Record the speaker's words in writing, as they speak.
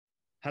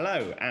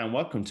Hello, and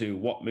welcome to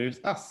What Moves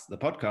Us, the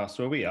podcast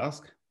where we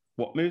ask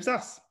what moves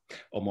us,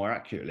 or more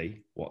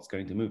accurately, what's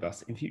going to move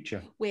us in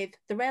future. With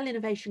the Rail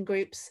Innovation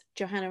Group's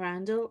Johanna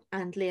Randall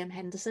and Liam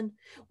Henderson,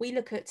 we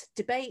look at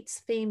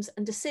debates, themes,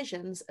 and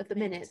decisions of the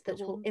minute that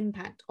will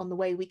impact on the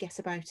way we get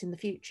about in the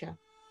future.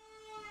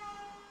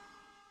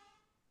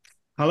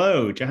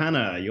 Hello,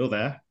 Johanna, you're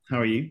there. How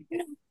are you?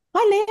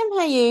 Hi, Liam. How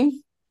are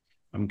you?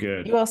 I'm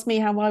good. You asked me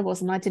how I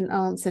was, and I didn't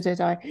answer,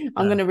 did I?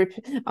 I'm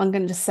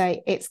going to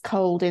say it's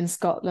cold in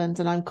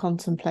Scotland, and I'm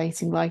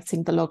contemplating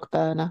lighting the log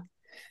burner.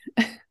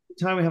 Every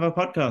time we have a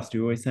podcast,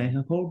 you always say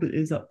how cold it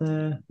is up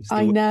there.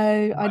 I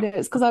know.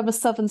 It's because I'm a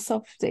southern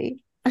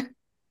softie.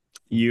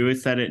 You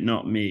said it,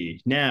 not me.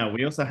 Now,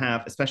 we also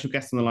have a special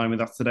guest on the line with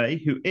us today,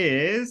 who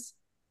is...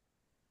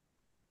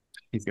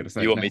 He's going to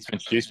say... You want me to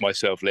introduce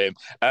myself, Liam?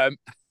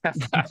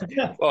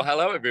 Well,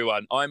 hello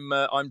everyone.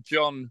 I'm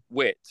John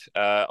Witt.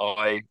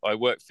 I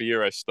work for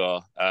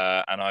Eurostar,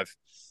 and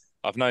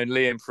I've known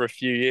Liam for a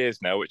few years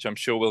now, which I'm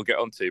sure we'll get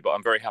onto. But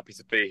I'm very happy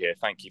to be here.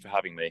 Thank you for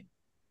having me.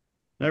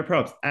 No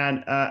problems.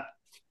 And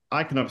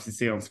I can obviously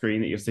see on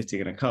screen that you're sitting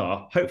in a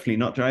car, hopefully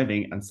not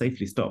driving, and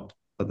safely stopped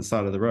at the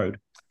side of the road.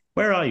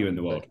 Where are you in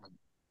the world?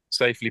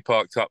 Safely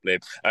parked up,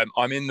 Liam.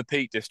 I'm in the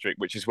Peak District,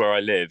 which is where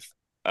I live.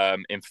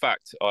 In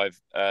fact, I've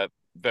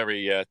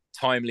very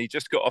timely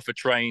just got off a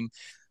train.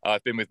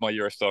 I've been with my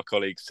Eurostar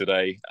colleagues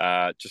today,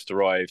 just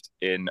arrived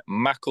in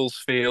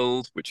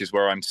Macclesfield, which is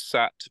where I'm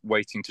sat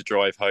waiting to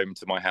drive home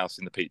to my house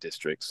in the Peak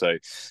District. So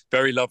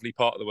very lovely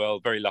part of the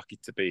world, very lucky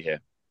to be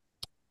here.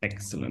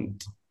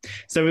 Excellent.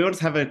 So we want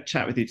to have a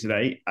chat with you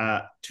today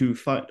to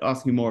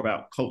ask you more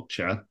about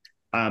culture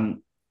at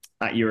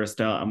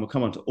Eurostar, and we'll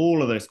come on to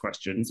all of those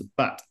questions.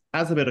 But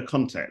as a bit of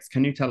context,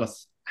 can you tell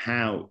us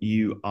how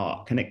you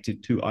are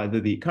connected to either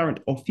the current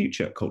or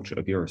future culture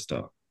of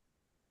Eurostar?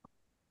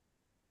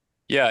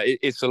 Yeah,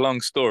 it's a long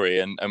story,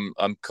 and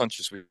I'm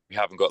conscious we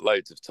haven't got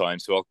loads of time,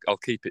 so I'll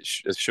keep it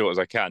as short as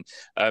I can.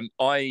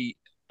 I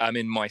am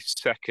in my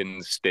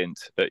second stint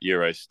at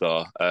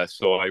Eurostar,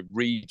 so I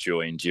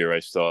rejoined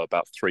Eurostar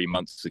about 3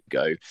 months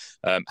ago,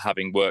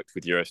 having worked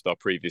with Eurostar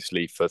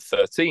previously for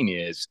 13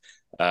 years.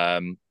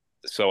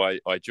 So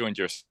I joined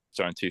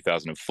Eurostar in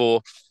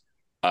 2004.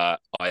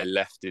 I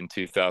left in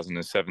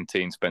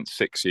 2017, spent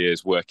 6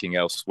 years working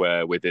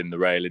elsewhere within the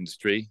rail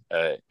industry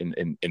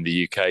in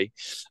the UK,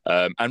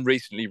 and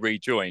recently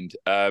rejoined.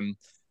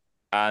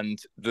 And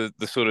the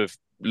sort of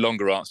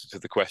longer answer to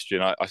the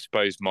question, I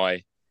suppose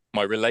my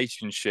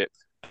relationship,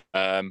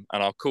 and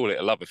I'll call it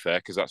a love affair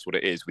because that's what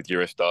it is with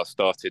Eurostar,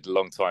 started a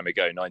long time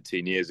ago,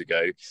 19 years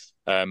ago.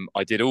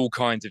 I did all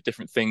kinds of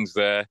different things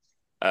there.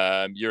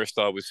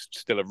 Eurostar was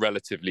still a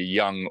relatively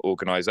young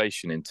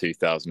organisation in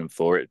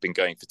 2004. It had been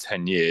going for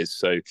 10 years.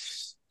 So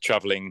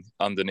travelling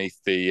underneath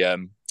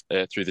the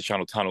through the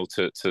Channel Tunnel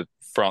to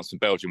France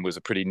and Belgium was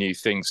a pretty new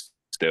thing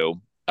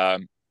still.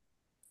 And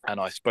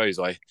I suppose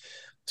I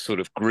sort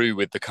of grew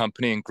with the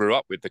company and grew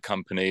up with the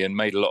company and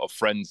made a lot of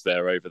friends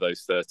there over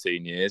those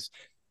 13 years.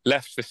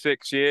 Left for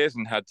 6 years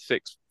and had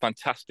 6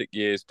 fantastic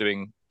years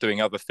doing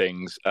other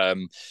things.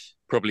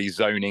 Probably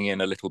zoning in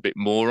a little bit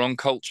more on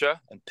culture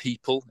and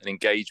people and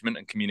engagement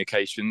and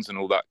communications and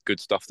all that good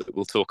stuff that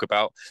we'll talk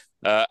about.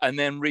 And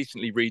then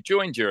recently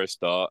rejoined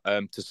Eurostar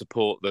to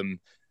support them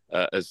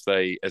as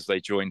they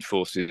joined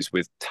forces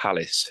with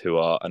Thalys, who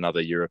are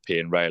another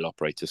European rail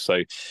operator.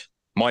 So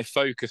my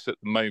focus at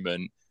the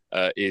moment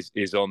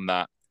is on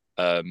that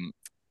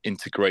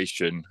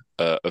integration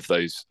of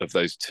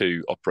those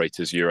two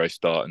operators,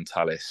 Eurostar and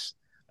Thalys.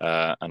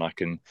 And I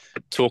can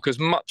talk as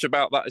much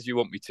about that as you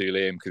want me to,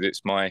 Liam, because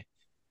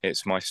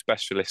it's my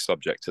specialist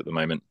subject at the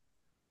moment.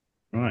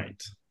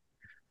 Right.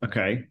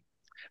 Okay.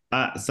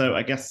 So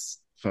I guess,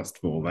 first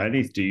of all,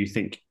 do you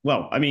think,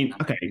 well, I mean,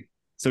 okay,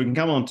 so we can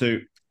come on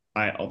to,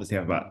 I obviously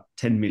have about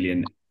 10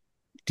 million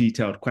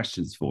detailed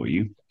questions for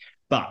you,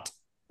 but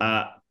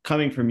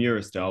coming from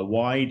Eurostar,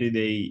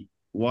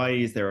 why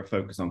is there a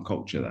focus on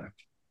culture there?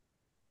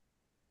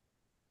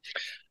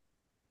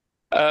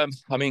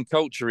 I mean,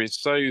 culture is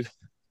so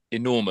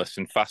enormous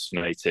and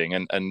fascinating,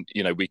 and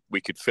you know,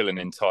 we could fill an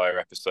entire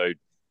episode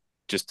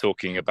just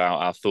talking about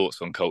our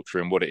thoughts on culture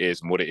and what it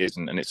is and what it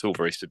isn't, and it's all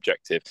very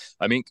subjective.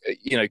 I mean,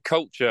 you know,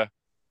 culture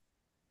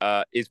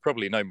is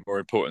probably no more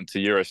important to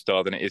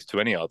Eurostar than it is to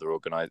any other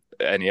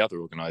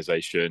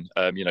organisation.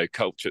 You know,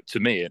 culture, to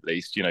me at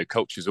least, you know,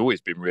 culture's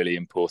always been really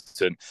important,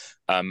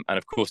 and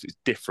of course it's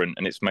different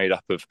and it's made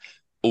up of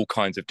all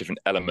kinds of different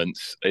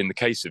elements. In the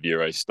case of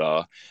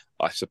Eurostar,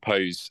 I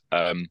suppose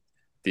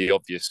the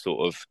obvious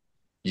sort of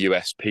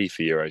USP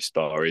for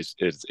Eurostar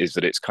is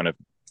that it's kind of,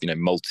 you know,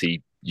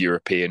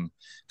 multi-European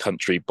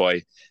country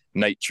by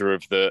nature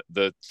of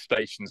the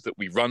stations that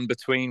we run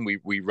between.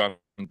 We run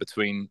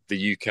between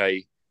the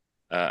UK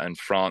and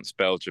France,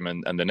 Belgium,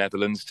 and the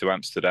Netherlands to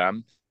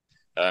Amsterdam.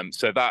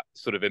 So that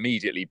sort of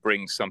immediately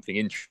brings something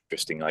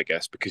interesting, I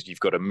guess, because you've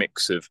got a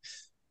mix of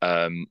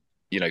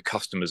you know,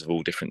 customers of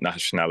all different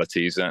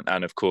nationalities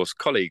and of course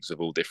colleagues of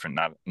all different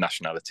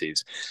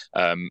nationalities,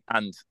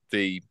 and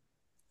the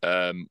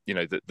you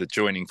know, the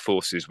joining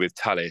forces with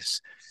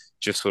Thalys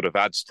just sort of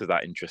adds to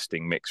that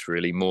interesting mix,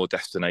 really. More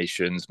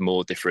destinations,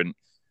 more different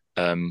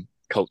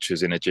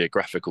cultures in a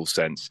geographical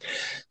sense.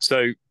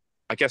 So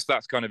I guess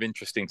that's kind of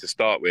interesting to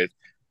start with.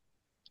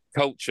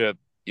 Culture,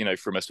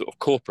 from a sort of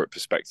corporate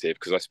perspective,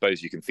 because I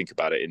suppose you can think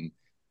about it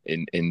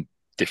in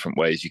different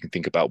ways. You can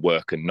think about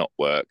work and not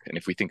work. And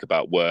if we think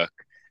about work,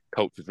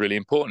 culture is really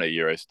important at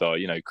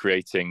Eurostar,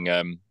 creating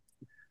a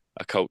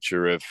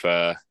culture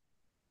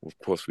of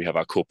course, we have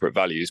our corporate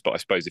values, but I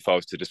suppose if I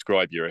was to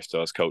describe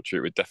Eurostar's culture,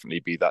 it would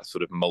definitely be that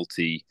sort of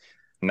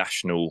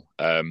multinational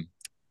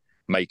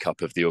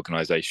makeup of the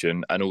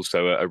organisation, and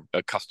also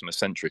a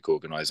customer-centric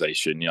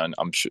organisation.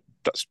 I'm sure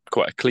that's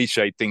quite a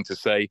cliched thing to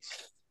say.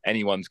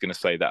 Anyone's going to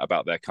say that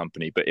about their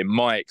company, but in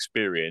my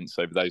experience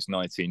over those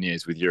 19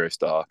 years with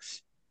Eurostar,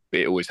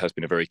 it always has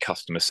been a very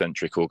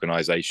customer-centric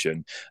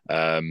organisation,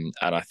 and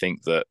I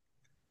think that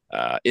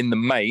in the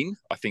main,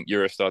 I think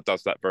Eurostar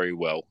does that very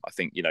well. I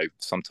think,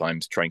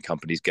 sometimes train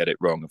companies get it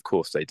wrong. Of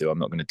course they do. I'm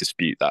not going to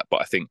dispute that.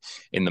 But I think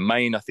in the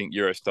main, I think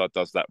Eurostar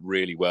does that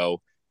really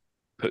well,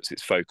 puts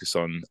its focus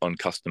on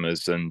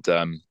customers. And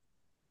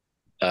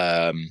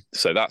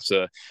so that's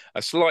a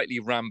slightly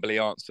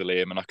rambly answer,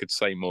 Liam, and I could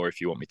say more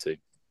if you want me to.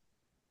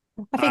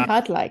 I think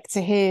I'd like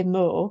to hear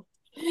more,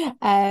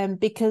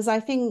 because I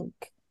think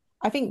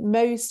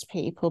most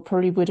people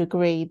probably would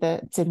agree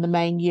that in the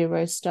main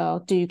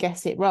Eurostar do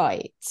get it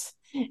right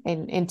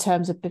in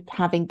terms of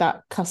having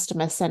that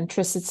customer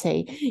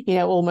centricity.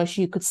 Almost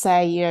you could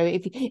say,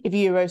 if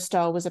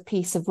Eurostar was a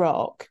piece of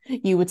rock,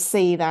 you would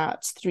see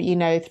that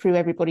through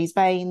everybody's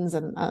veins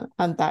and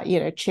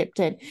that chipped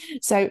in.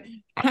 So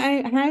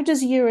how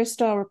does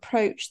Eurostar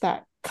approach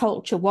that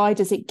culture? Why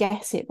does it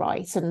get it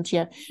right? And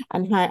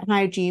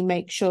how do you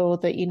make sure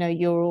that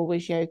you're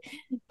always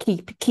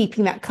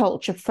keeping that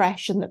culture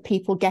fresh and that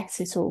people get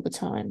it all the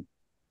time?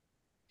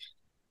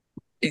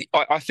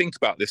 I think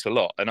about this a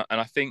lot, and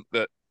I think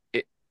that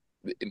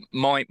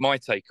my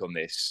take on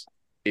this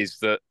is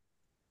that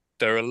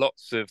there are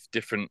lots of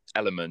different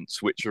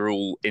elements which are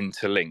all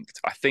interlinked.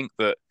 I think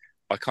that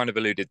I kind of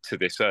alluded to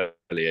this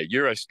earlier.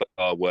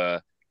 Eurostar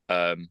were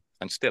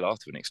and still are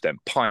to an extent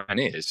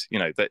pioneers.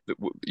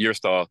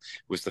 Eurostar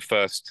was the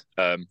first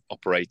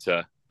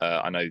operator.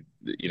 I know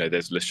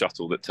there's Le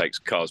Shuttle that takes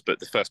cars, but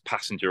the first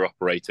passenger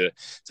operator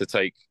to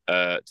take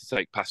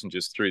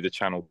passengers through the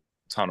Channel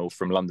Tunnel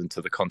from London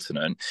to the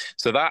continent.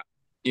 So that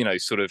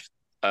sort of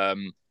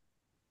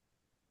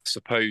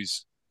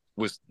suppose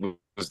was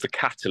the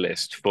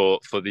catalyst for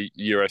the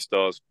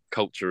Eurostar's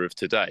culture of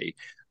today.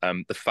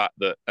 The fact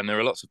that, and there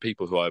are lots of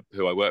people who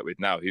I work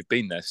with now who've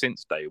been there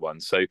since day one.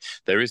 So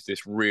there is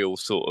this real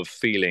sort of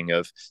feeling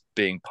of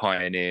being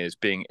pioneers,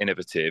 being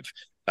innovative.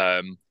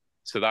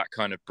 So that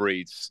kind of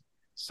breeds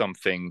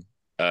something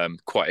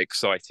quite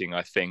exciting,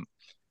 I think,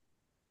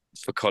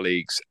 for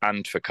colleagues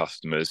and for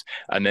customers.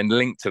 And then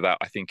linked to that,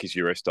 I think, is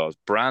Eurostar's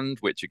brand,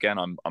 which again,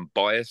 I'm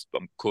biased,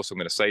 but of course I'm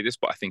going to say this,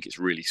 but I think it's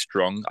really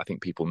strong. I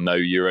think people know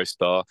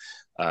Eurostar.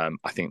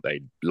 I think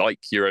they like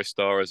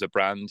Eurostar as a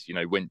brand.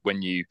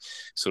 When you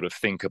sort of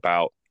think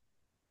about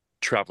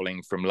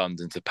traveling from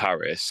London to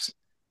Paris,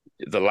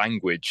 the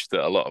language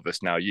that a lot of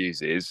us now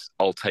use is,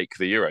 I'll take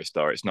the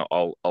Eurostar. It's not,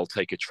 I'll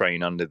take a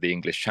train under the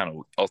English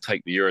Channel. I'll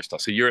take the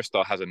Eurostar. So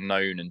Eurostar has a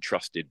known and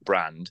trusted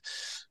brand.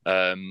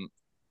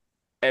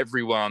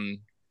 Everyone,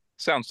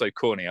 sounds so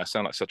corny, I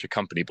sound like such a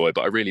company boy,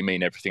 but I really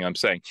mean everything I'm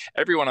saying.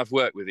 Everyone I've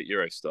worked with at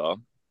Eurostar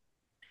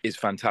is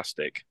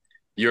fantastic.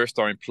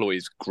 Eurostar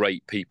employs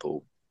great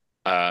people,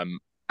 and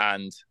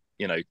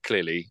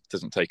clearly it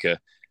doesn't take a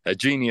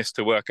genius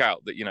to work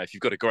out that if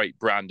you've got a great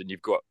brand and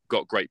you've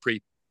got great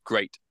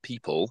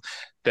people,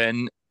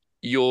 then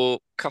your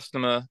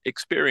customer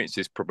experience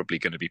is probably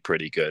going to be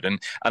pretty good. And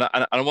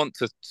I want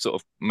to sort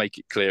of make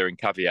it clear and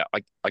caveat,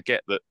 I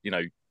get that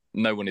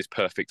no one is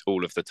perfect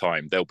all of the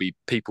time. There'll be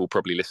people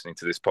probably listening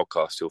to this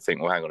podcast who'll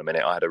think, well, hang on a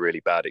minute, I had a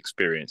really bad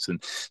experience.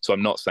 And so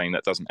I'm not saying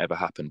that doesn't ever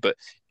happen, but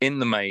in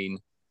the main,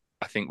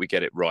 I think we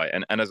get it right.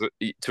 And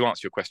to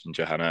answer your question,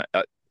 Johanna,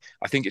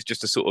 I think it's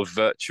just a sort of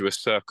virtuous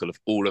circle of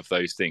all of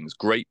those things.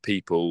 Great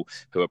people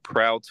who are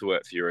proud to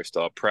work for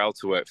Eurostar, proud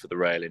to work for the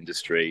rail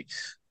industry,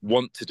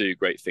 want to do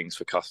great things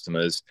for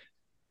customers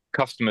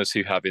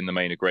who have in the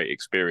main a great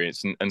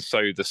experience. And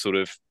so the sort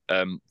of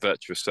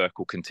virtuous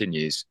circle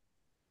continues.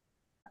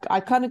 I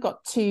kind of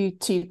got two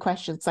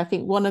questions. I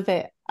think one of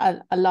it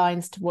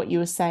aligns to what you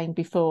were saying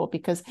before,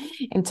 because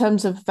in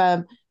terms of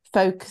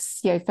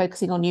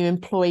focusing on you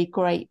employ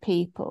great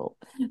people,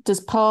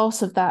 does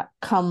part of that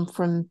come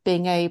from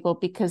being able,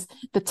 because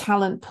the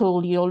talent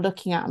pool you're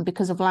looking at and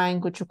because of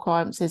language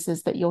requirements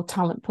is that your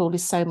talent pool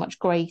is so much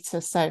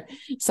greater, so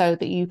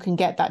that you can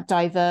get that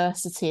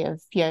diversity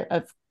of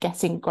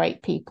getting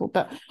great people.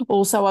 But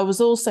also I was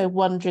also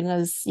wondering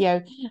as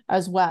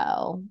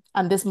well,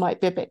 and this might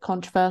be a bit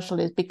controversial,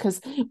 is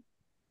because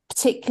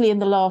particularly in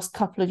the last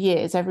couple of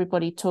years,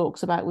 everybody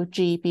talks about with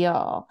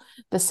GBR,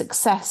 the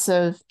success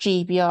of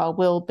GBR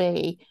will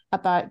be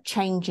about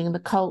changing the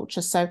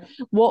culture. So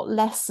what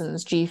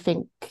lessons do you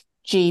think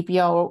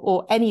GBR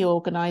or any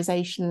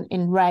organisation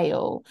in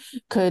rail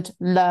could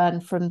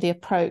learn from the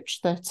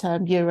approach that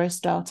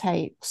Eurostar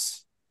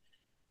takes?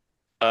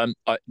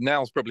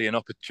 Now's probably an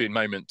opportune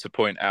moment to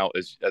point out,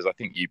 as I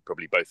think you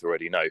probably both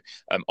already know,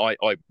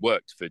 I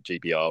worked for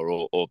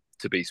GBR, or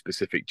to be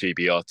specific,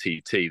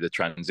 GBRTT, the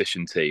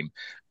transition team,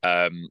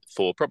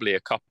 for probably a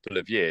couple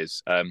of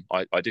years.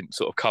 I didn't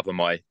sort of cover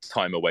my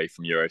time away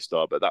from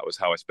Eurostar, but that was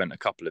how I spent a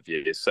couple of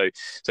years. So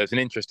it's an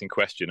interesting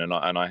question, and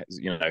I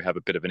have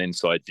a bit of an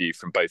inside view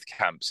from both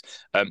camps.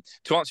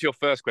 To answer your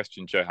first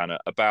question, Johanna,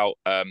 about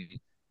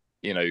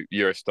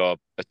Eurostar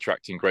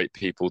attracting great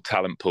people,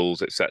 talent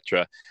pools,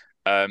 etc.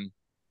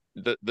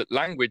 The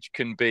language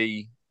can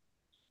be,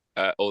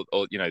 or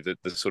the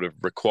sort of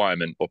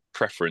requirement or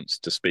preference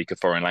to speak a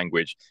foreign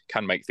language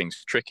can make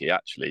things tricky,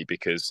 actually,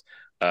 because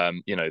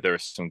there are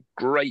some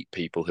great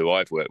people who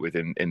I've worked with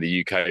in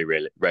the UK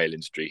rail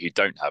industry who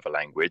don't have a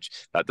language.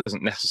 That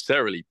doesn't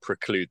necessarily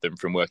preclude them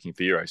from working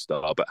for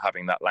Eurostar, but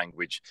having that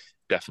language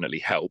definitely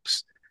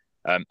helps.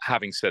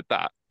 Having said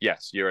that,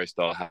 yes,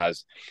 Eurostar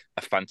has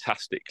a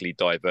fantastically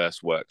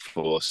diverse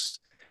workforce.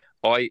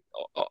 I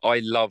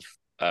love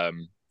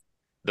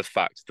the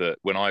fact that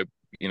when I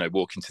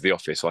walk into the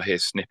office, I hear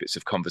snippets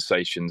of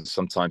conversations.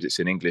 Sometimes it's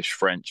in English,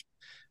 French,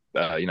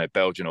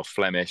 Belgian or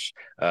Flemish.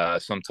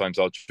 Sometimes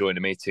I'll join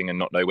a meeting and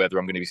not know whether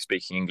I'm going to be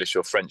speaking English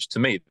or French. To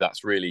me,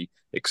 that's really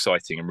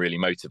exciting and really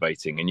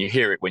motivating. And you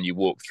hear it when you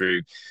walk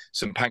through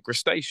St Pancras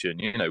Station.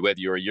 Whether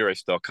you're a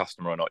Eurostar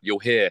customer or not, you'll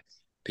hear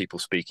people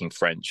speaking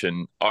French,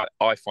 and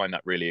I find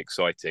that really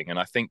exciting. And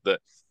I think that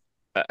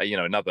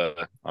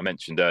another, I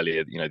mentioned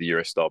earlier, the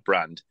Eurostar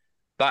brand,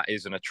 that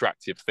is an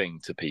attractive thing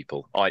to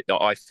people.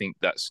 I think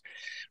that's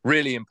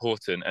really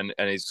important, and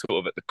is sort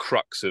of at the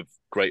crux of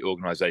great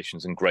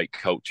organizations and great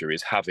culture,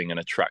 is having an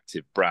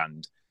attractive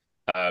brand.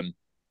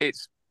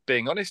 It's,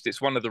 being honest,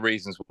 it's one of the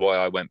reasons why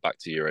I went back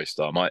to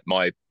Eurostar.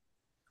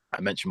 I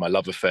mentioned my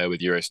love affair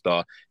with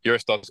Eurostar.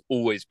 Eurostar's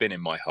always been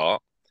in my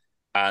heart.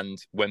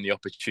 And when the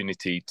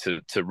opportunity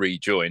to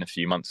rejoin a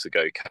few months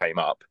ago came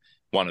up,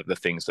 one of the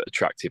things that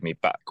attracted me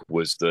back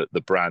was the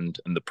brand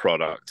and the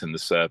product and the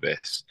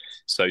service.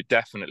 So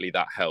definitely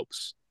that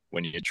helps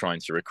when you're trying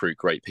to recruit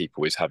great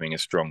people, is having a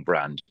strong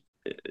brand.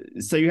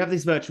 So you have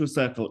this virtual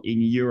circle in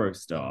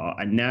Eurostar,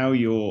 and now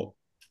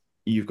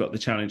you've got the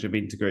challenge of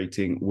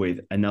integrating with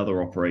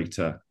another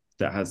operator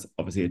that has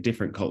obviously a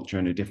different culture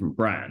and a different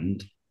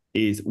brand.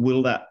 Is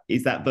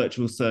that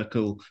virtual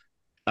circle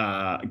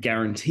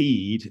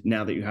guaranteed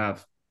now that you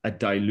have a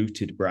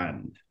diluted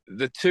brand?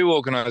 The two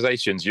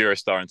organisations,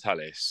 Eurostar and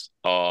Thalys,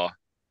 are,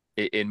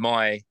 I'm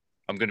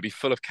going to be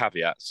full of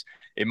caveats,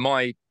 in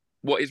my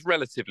what is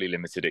relatively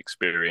limited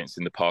experience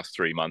in the past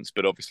 3 months,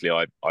 but obviously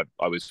I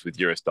was with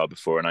Eurostar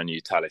before and I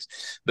knew Thalys,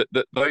 that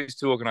those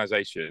two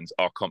organisations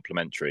are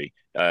complementary.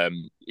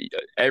 Those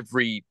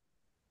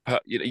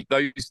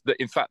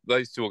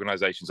two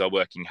organisations are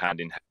working hand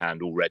in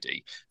hand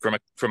already from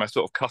a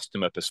sort of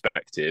customer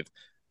perspective.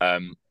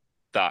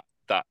 That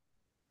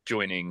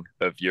joining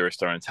of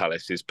Eurostar and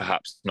Thalys is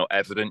perhaps not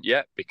evident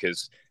yet,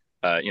 because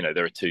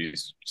there are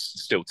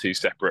still two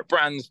separate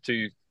brands,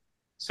 two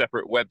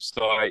separate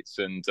websites,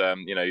 and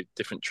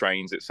different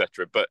trains,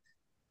 etc. But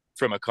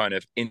from a kind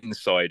of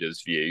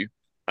insider's view,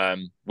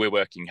 we're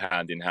working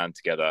hand in hand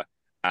together,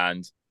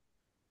 and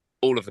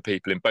all of the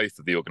people in both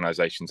of the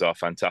organisations are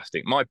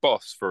fantastic. My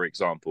boss, for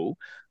example,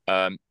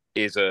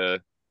 is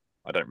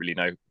I don't really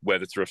know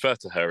whether to refer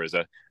to her as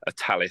a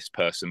Thalys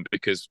person,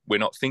 because we're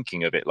not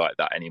thinking of it like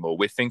that anymore.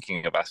 We're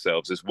thinking of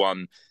ourselves as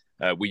one.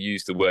 We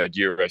use the word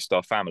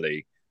Eurostar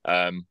family,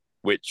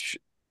 which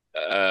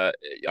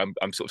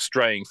I'm sort of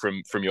straying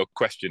from your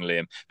question,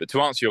 Liam. But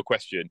to answer your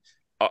question,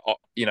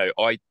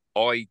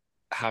 I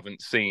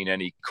haven't seen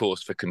any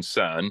cause for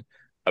concern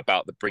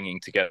about the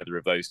bringing together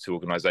of those two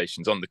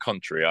organisations. On the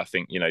contrary, I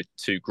think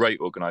two great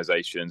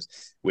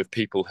organisations with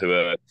people who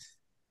are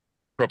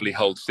probably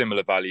hold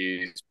similar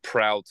values,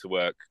 proud to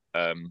work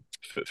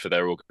for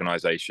their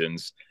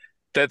organisations.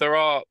 There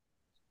are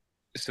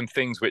some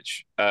things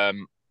which I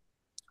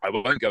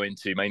won't go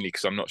into, mainly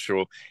because I'm not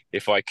sure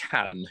if I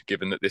can,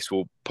 given that this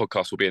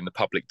podcast will be in the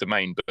public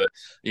domain. But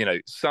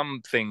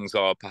some things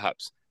are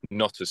perhaps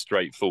not as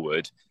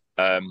straightforward.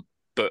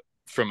 But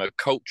from a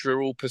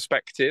cultural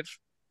perspective,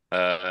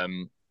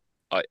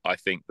 I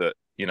think that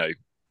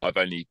I've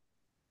only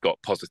got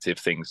positive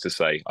things to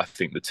say. I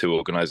think the two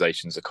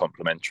organisations are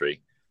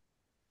complementary.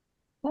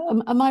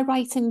 Am I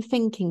right in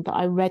thinking that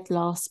I read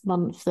last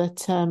month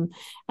that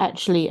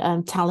actually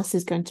Thalys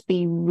is going to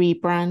be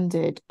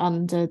rebranded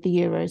under the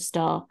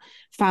Eurostar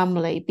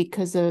family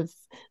because of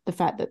the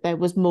fact that there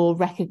was more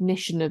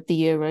recognition of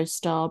the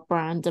Eurostar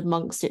brand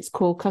amongst its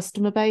core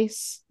customer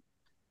base?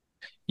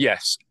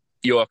 Yes,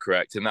 you are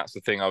correct, and that's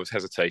the thing. I was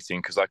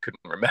hesitating because I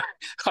couldn't remember.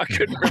 I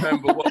couldn't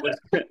remember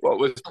what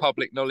was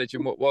public knowledge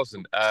and what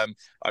wasn't. I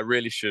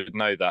really should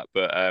know that,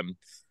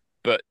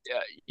 but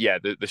yeah,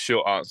 the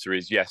short answer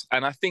is yes.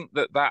 And I think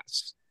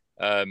that's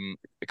I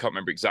can't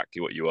remember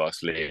exactly what you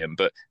asked, Liam,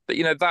 but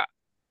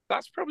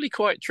that's probably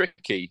quite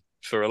tricky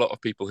for a lot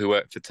of people who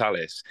work for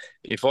Thalys.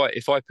 If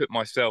I put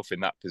myself in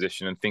that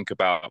position and think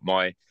about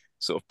my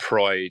sort of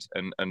pride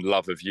and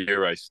love of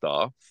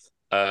Eurostar,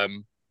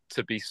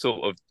 to be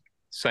sort of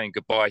saying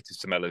goodbye to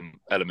some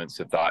elements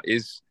of that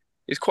is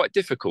quite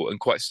difficult and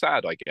quite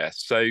sad, I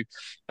guess. So,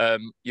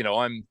 you know,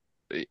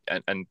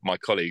 and my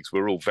colleagues,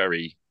 we're all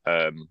very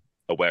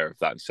aware of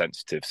that and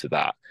sensitive to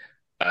that.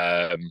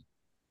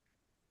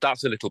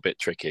 That's a little bit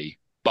tricky,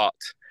 but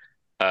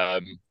I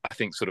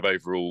think sort of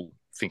overall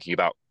thinking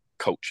about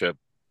culture,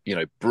 you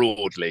know,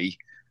 broadly,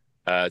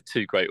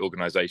 two great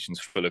organisations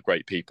full of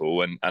great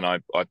people, and I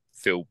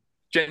feel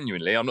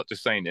genuinely, I'm not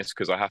just saying this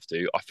because I have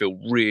to, I feel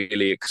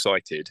really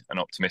excited and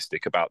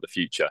optimistic about the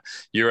future.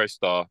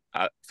 Eurostar,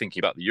 thinking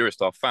about the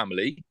Eurostar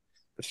family,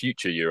 the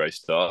future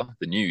Eurostar,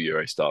 the new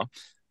Eurostar,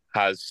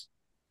 has,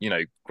 you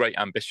know, great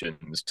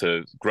ambitions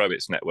to grow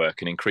its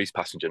network and increase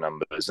passenger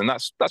numbers, and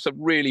that's a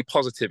really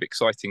positive,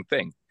 exciting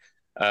thing.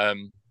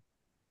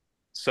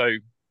 So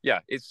yeah,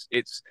 it's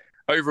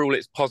overall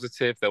it's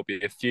positive. There'll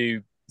be a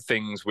few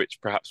things which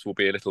perhaps will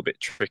be a little bit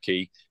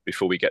tricky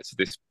before we get to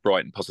this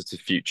bright and positive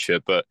future,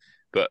 but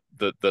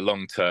the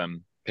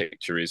long-term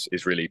picture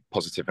is really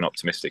positive and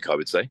optimistic, I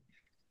would say.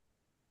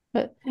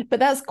 But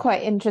that's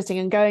quite interesting.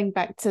 And going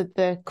back to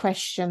the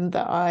question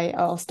that I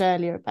asked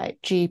earlier about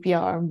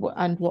GBR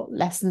and what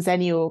lessons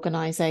any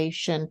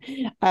organisation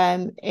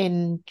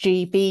in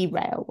GB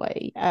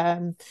Railway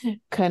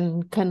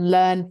can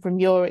learn from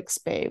your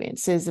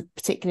experiences,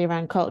 particularly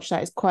around culture,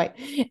 that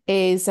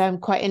is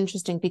quite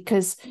interesting,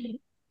 because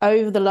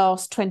over the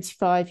last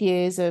 25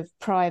 years of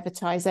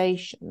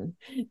privatisation,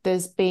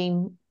 there's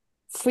been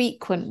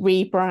frequent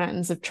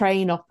rebrands of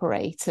train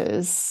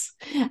operators,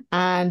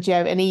 and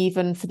and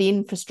even for the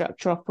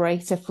infrastructure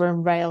operator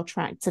from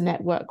Railtrack to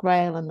Network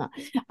Rail and that.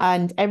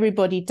 And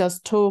everybody does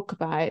talk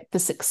about the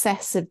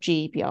success of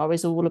GBR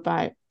is all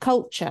about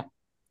culture.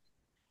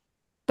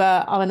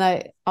 But I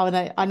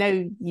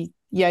know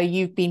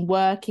you've been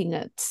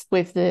working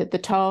with the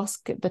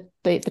task,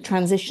 the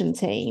transition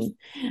team,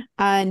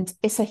 and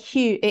it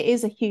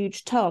is a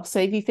huge task. So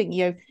if you think,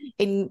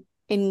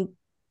 in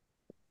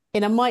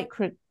a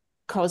microcosm,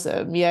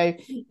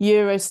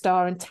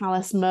 Eurostar and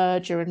Thalys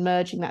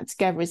merging that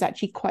together is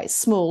actually quite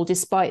small,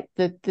 despite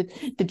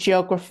the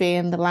geography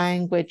and the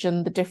language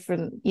and the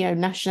different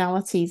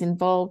nationalities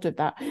involved with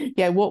that.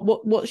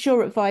 What's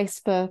your advice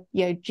for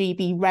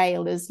GB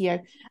Rail as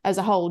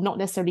a whole, not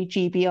necessarily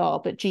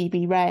GBR but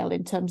GB Rail,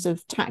 in terms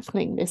of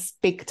tackling this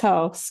big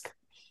task?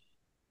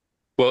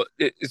 Well,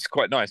 it's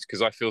quite nice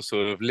because I feel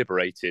sort of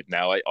liberated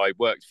now. I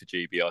worked for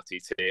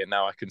GBRTT, and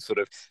now I can sort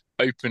of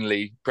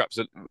openly, perhaps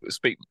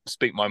speak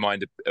my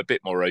mind a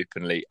bit more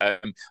openly. I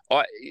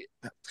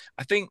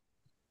think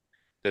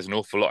there's an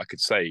awful lot I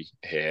could say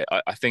here.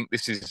 I think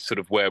this is sort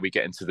of where we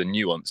get into the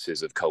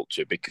nuances of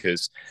culture,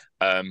 because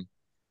the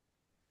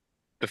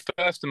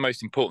first and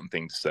most important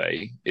thing to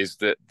say is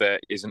that there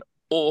is an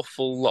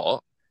awful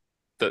lot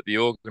that the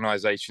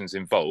organisations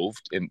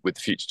involved with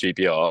the future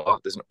GBR,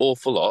 there's an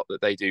awful lot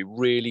that they do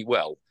really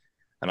well.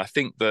 And I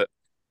think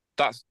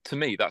that's to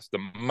me, that's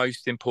the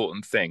most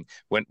important thing.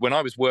 When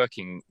I was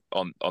working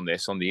on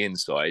this on the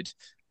inside,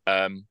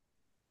 I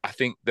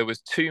think there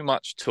was too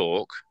much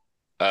talk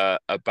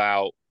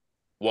about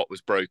what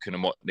was broken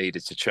and what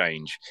needed to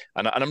change.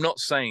 And I'm not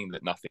saying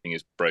that nothing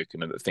is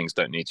broken and that things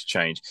don't need to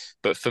change,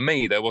 but for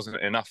me, there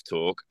wasn't enough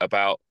talk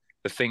about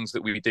the things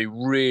that we do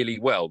really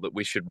well that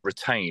we should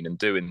retain and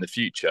do in the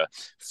future.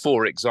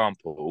 For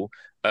example,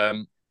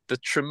 the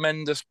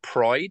tremendous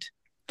pride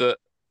that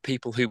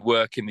people who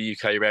work in the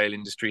UK rail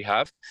industry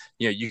have.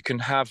 You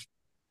can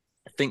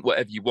think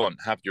whatever you want,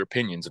 have your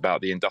opinions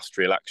about the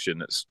industrial action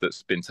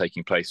that's been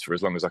taking place for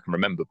as long as I can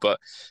remember. But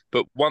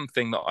one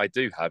thing that I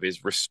do have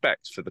is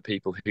respect for the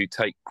people who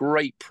take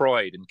great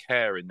pride and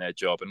care in their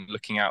job and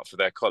looking out for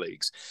their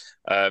colleagues.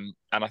 And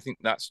I think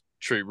that's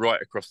true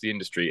right across the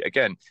industry.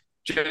 Again,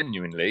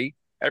 genuinely,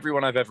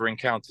 everyone I've ever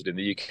encountered in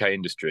the UK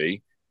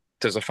industry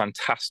does a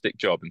fantastic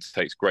job and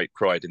takes great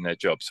pride in their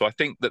job. So I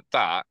think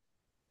that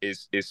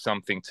is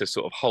something to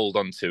sort of hold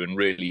on to and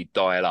really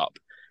dial up.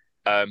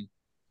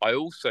 I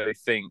also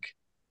think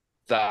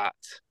that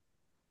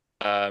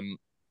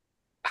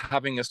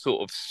having a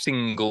sort of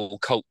single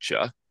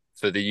culture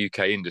for the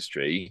UK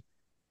industry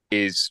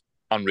is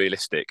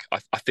unrealistic.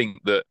 I think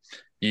that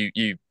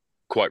you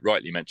quite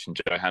rightly mentioned,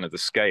 Johanna, the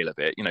scale of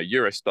it.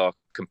 Eurostar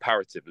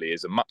comparatively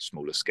is a much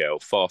smaller scale,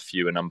 far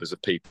fewer numbers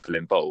of people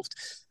involved.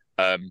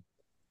 And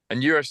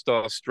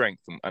Eurostar's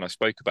strength, and I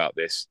spoke about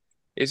this,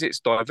 is its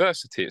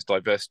diversity. It's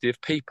diversity of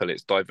people.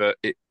 It's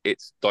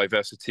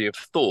diversity of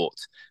thought,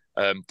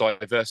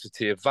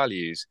 diversity of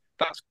values.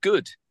 That's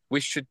good. We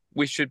should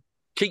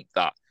keep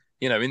that.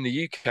 In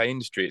the UK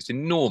industry, it's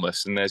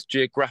enormous, and there's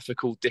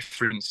geographical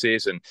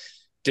differences and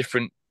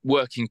different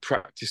working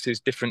practices,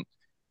 different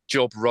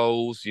job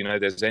roles.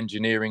 There's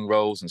engineering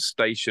roles and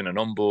station and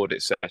onboard,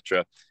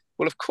 etc.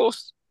 Well, of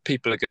course,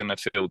 people are going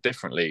to feel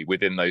differently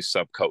within those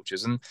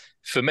subcultures, and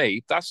for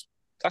me, that's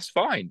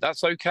fine.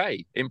 That's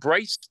okay.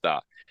 Embrace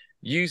that.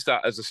 Use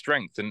that as a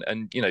strength,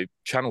 and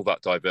channel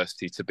that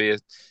diversity to be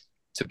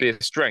to be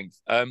a strength.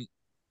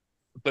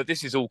 But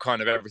this is all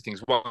kind of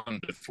everything's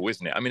wonderful,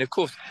 isn't it? I mean, of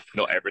course,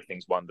 not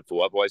everything's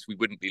wonderful. Otherwise, we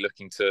wouldn't be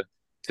looking to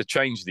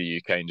change the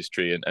UK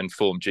industry and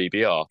form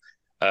GBR.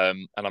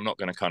 And I'm not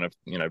going to kind of,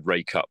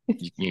 rake up.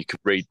 You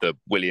could read the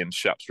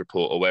Williams-Shapps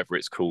report or whatever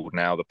it's called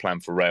now, the Plan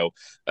for Rail,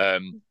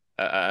 and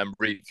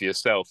read for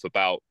yourself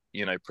about,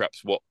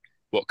 perhaps what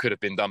could have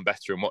been done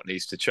better and what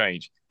needs to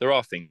change. There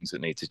are things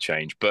that need to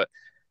change, but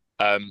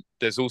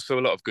there's also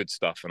a lot of good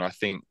stuff. And I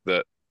think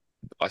that,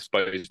 I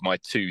suppose my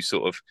two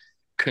sort of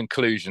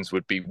conclusions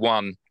would be: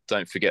 one,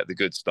 don't forget the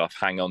good stuff,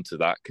 hang on to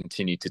that,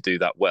 continue to do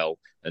that well,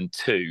 and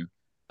two,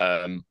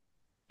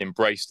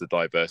 embrace the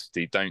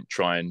diversity. Don't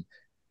try and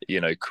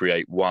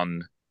create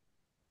one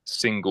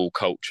single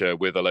culture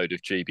with a load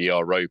of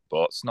GBR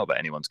robots. Not that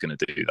anyone's going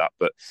to do that,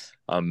 but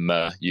I'm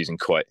using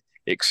quite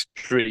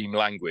extreme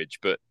language.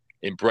 But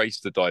embrace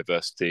the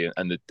diversity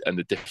and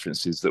the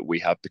differences that we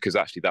have, because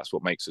actually that's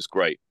what makes us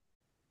great.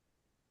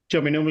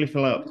 John, we normally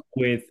follow up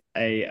with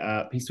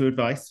a piece of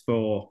advice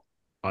for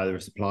either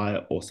a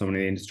supplier or someone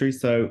in the industry.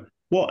 So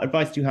what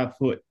advice do you have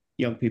for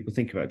young people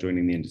thinking about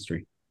joining the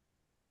industry?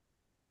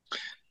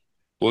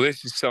 Well,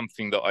 this is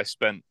something that I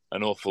spent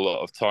an awful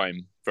lot of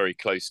time very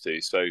close to.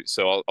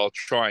 So I'll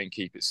try and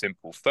keep it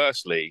simple.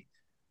 Firstly,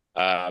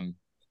 the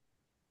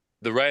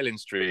rail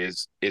industry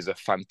is a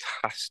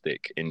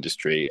fantastic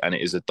industry, and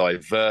it is a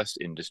diverse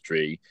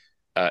industry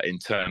in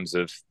terms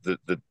of the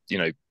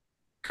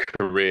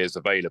careers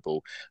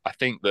available. I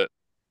think that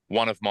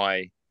one of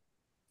my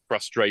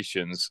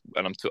frustrations,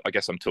 and I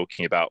guess I'm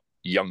talking about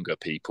younger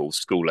people,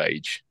 school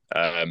age,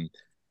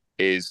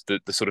 is the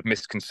sort of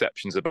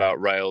misconceptions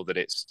about rail, that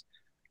it's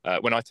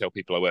when I tell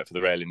people I work for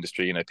the rail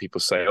industry, people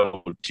say,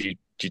 "Oh, do you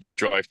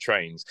drive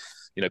trains?"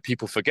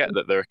 People forget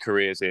that there are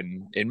careers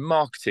in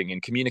marketing,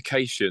 in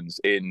communications,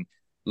 in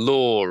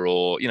law,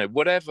 or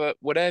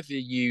whatever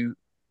you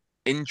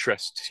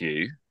interests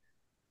you.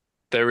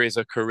 There is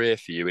a career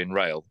for you in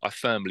rail. I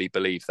firmly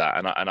believe that,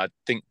 and I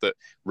think that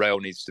rail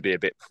needs to be a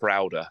bit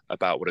prouder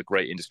about what a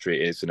great industry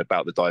it is and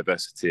about the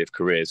diversity of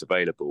careers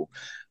available.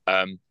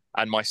 And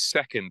my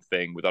second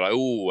thing that I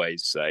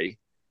always say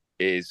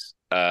is,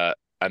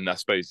 and I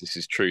suppose this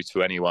is true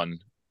to anyone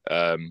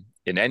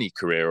in any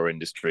career or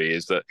industry,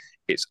 is that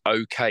it's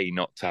okay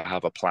not to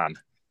have a plan.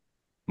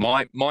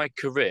 My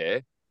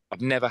career,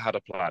 I've never had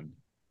a plan,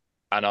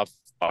 and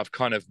I've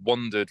kind of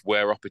wondered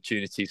where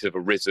opportunities have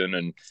arisen,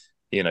 and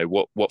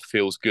what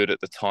feels good at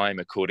the time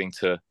according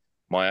to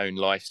my own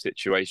life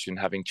situation,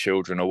 having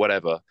children or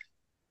whatever,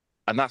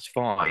 and that's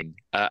fine.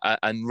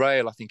 And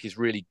rail, I think, is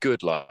really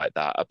good like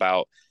that,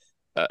 about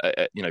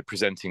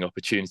presenting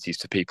opportunities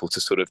to people to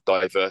sort of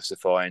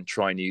diversify and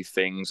try new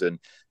things. And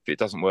if it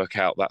doesn't work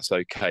out, that's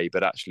okay,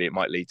 but actually it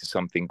might lead to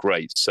something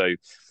great. So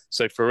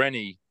for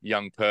any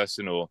young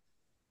person, or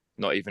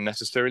not even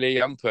necessarily a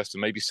young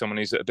person, maybe someone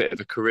who's at a bit of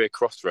a career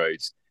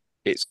crossroads,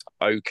 it's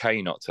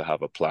okay not to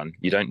have a plan.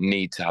 You don't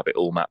need to have it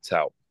all mapped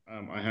out.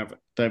 I have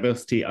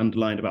diversity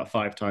underlined about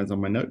 5 times on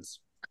my notes.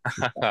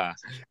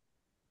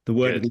 The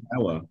word of the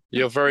hour.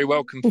 You're very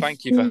welcome.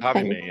 Thank you for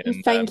having me.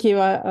 And thank you.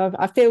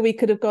 I feel we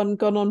could have gone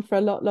on for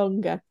a lot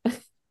longer.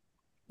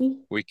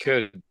 We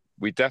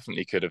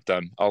definitely could have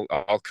done.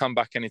 I'll come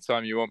back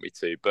anytime you want me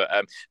to. But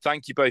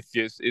thank you both of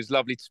you. It's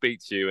lovely to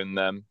speak to you, and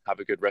have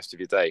a good rest of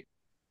your day.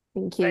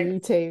 Thank you. You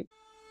too.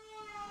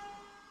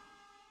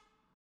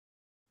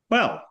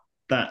 Well,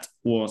 that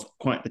was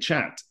quite the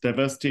chat.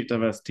 Diversity.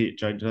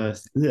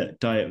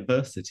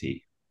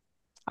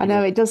 I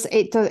know it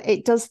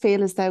does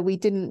feel as though we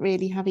didn't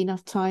really have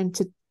enough time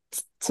to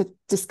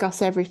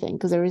discuss everything,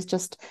 because there is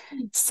just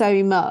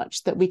so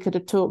much that we could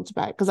have talked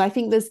about. Because I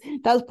think that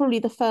was probably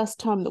the first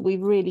time that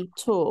we've really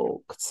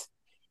talked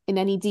in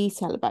any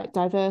detail about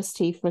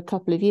diversity for a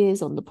couple of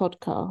years on the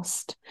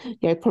podcast.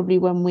 Probably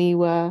when we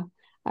were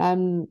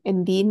in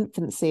the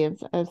infancy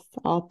of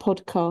our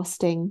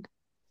podcasting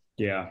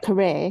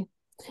career,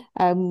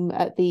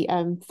 at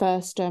the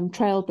first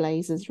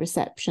Trailblazers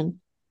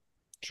reception.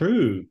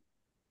 True.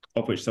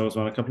 Of which there was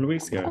one a couple of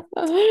weeks ago.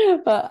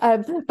 But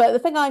the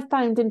thing I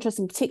found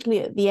interesting,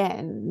 particularly at the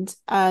end,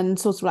 and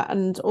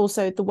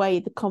also the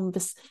way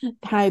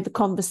how the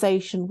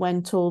conversation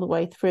went all the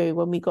way through,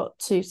 when we got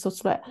to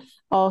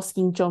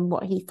asking John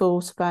what he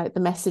thought about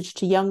the message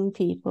to young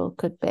people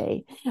could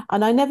be.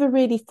 And I never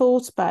really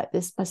thought about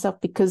this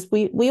myself, because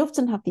we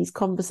often have these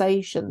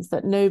conversations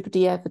that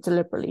nobody ever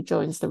deliberately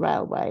joins the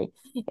railway.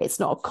 It's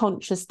not a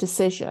conscious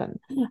decision.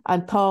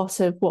 And part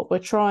of what we're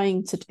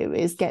trying to do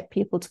is get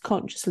people to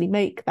consciously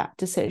make that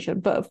decision.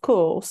 But of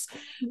course,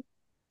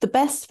 the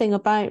best thing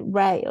about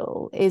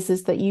rail is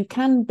that you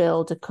can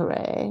build a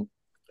career.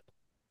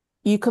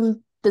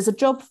 There's a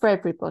job for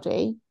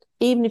everybody.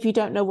 Even if you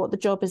don't know what the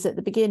job is at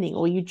the beginning,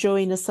 or you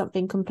join as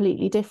something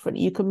completely different,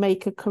 you can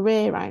make a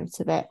career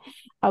out of it.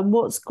 And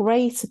what's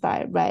great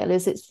about rail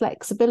is its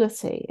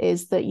flexibility,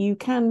 is that you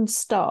can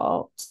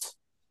start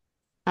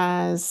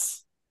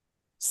as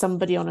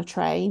somebody on a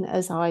train,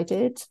 as I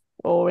did,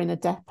 or in a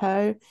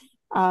depot,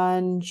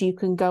 and you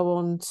can go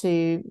on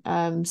to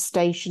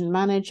station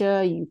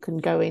manager, you can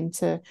go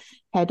into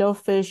head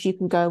office, you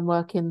can go and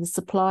work in the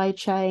supply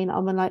chain. I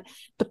mean, like,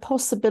 the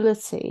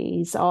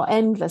possibilities are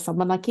endless. I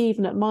mean, like,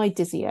 even at my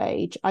dizzy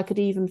age, I could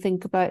even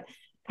think about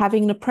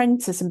having an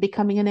apprentice and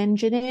becoming an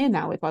engineer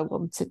now if I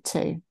wanted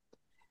to.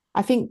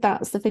 I think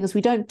that's the thing, is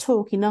we don't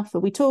talk enough, but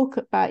we talk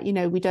about,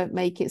 we don't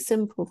make it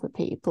simple for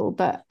people,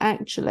 but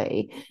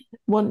actually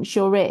once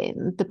you're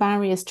in, the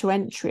barriers to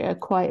entry are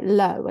quite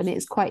low, and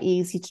it's quite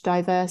easy to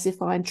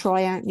diversify and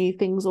try out new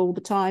things all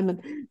the time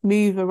and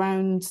move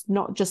around,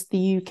 not just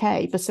the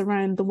UK, but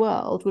around the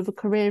world with a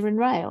career in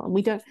rail. And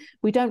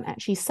we don't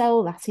actually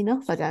sell that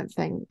enough, I don't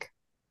think.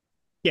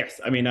 Yes,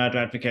 I mean, I'd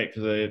advocate for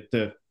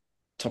the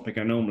topic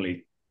I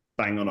normally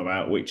bang on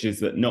about, which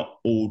is that not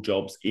all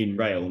jobs in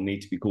rail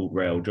need to be called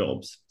rail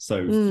jobs. So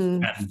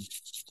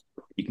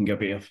you can go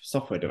be a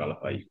software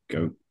developer, you can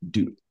go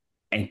do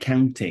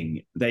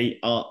accounting. They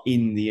are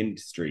in the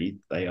industry.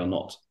 They are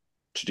not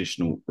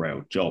traditional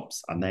rail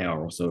jobs, and they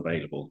are also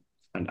available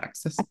and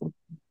accessible.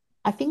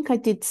 I think I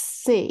did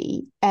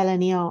see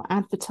LNER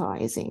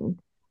advertising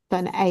for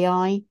an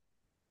AI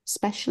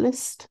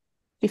specialist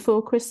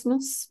before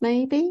Christmas,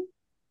 maybe.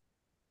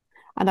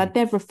 And I'd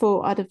never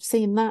thought I'd have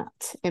seen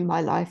that in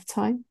my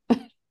lifetime.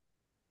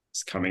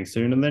 It's coming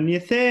sooner than you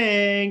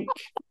think.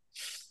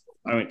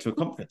 I went to a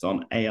conference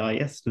on AI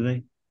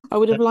yesterday. I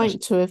would have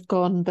liked to have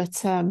gone,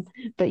 but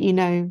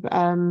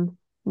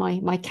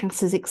my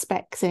cat is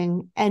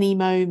expecting any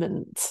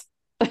moment.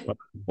 Well,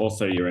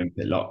 also, you're in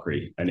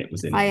Pitlochry, and it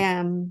was in. I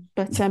am,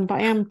 but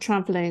I am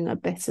travelling a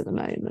bit at the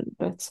moment.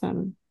 But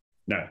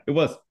no, it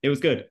was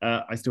good.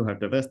 I still have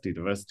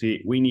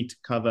diversity. We need to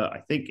cover,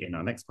 I think, in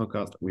our next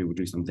podcast, we will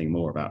do something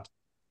more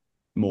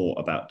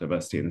about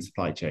diversity in the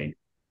supply chain.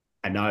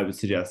 And I would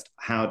suggest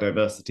how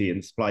diversity in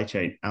the supply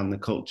chain and the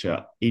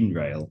culture in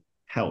rail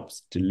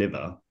helps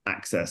deliver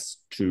access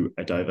to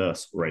a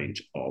diverse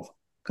range of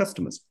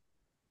customers.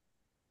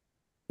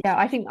 Yeah,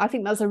 I think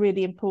that's a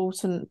really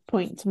important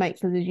point to make,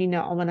 because, as you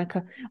know,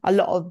 a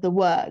lot of the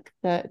work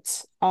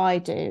that I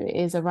do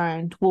is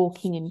around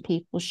walking in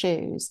people's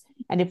shoes.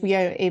 And if we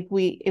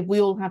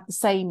all have the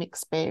same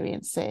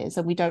experiences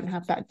and we don't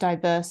have that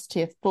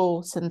diversity of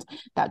thought and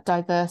that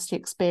diversity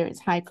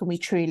experience, how can we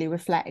truly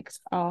reflect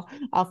our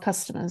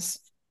customers?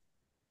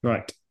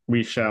 Right.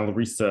 We shall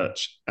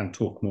research and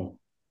talk more.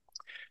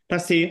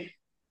 Nice to see you.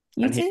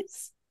 You too.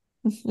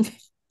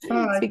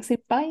 Bye. Speak soon.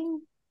 Bye.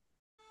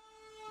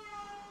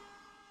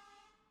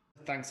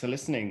 Thanks for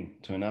listening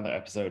to another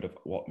episode of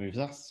What Moves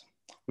Us.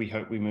 We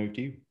hope we moved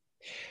you.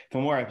 For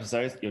more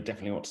episodes, you'll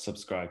definitely want to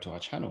subscribe to our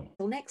channel.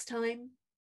 Till next time.